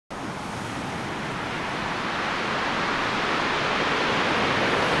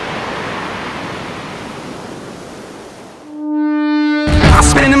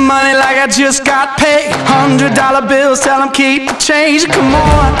money like I just got paid. $100 bills, tell them keep the change. Come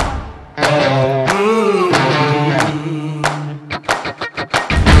on.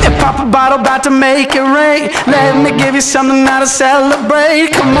 Pop a bottle, about to make it rain. Let me give you something now to celebrate.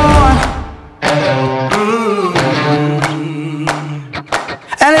 Come on.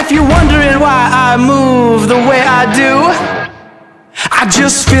 And if you're wondering why I move the way I do, I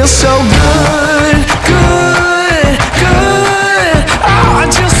just feel so good, good, good. Oh, I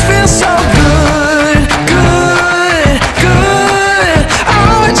just feel so good, good, good.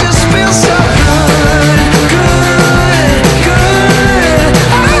 Oh, I just feel so good, good, good.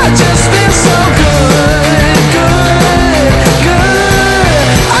 Oh, I just feel so good, good, good.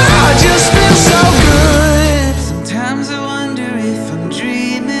 Oh, I just feel so good. Sometimes I wonder if I'm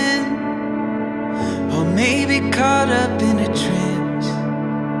dreaming, or maybe caught up in a trance.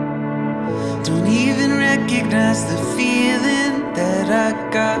 Don't even recognize the feeling that I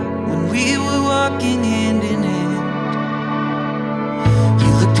got when we were walking hand in hand. You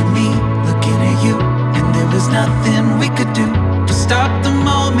looked at me, looking at you, and there was nothing we could do to stop the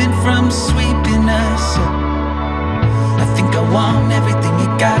moment from sweeping us up. I think I want everything you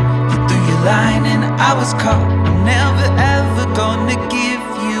got. You threw your line and I was caught. I'm never ever gonna